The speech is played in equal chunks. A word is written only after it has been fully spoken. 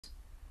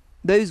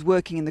Those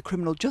working in the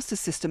criminal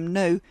justice system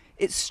know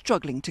it's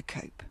struggling to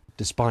cope.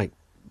 Despite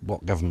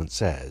what government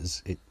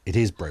says, it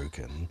is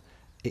broken.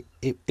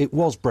 It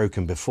was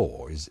broken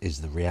before,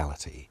 is the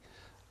reality.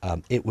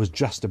 It was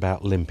just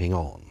about limping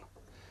on.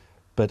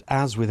 But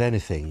as with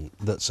anything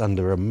that's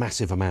under a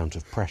massive amount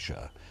of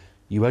pressure,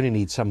 you only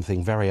need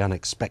something very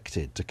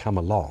unexpected to come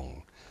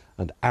along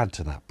and add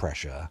to that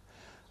pressure,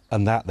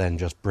 and that then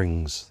just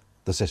brings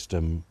the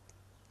system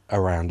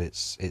around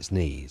its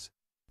knees.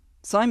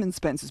 Simon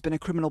Spence has been a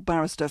criminal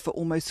barrister for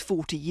almost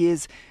 40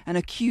 years and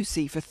a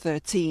QC for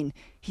 13.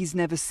 He's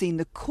never seen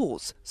the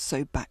courts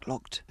so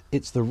backlogged.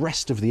 It's the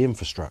rest of the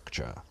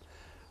infrastructure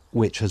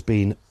which has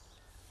been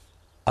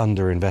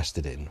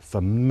underinvested in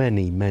for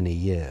many, many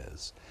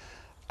years.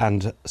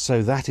 And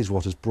so that is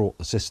what has brought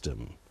the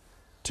system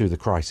to the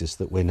crisis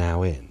that we're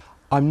now in.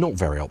 I'm not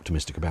very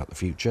optimistic about the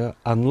future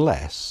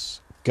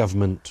unless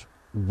government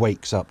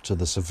wakes up to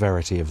the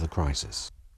severity of the crisis.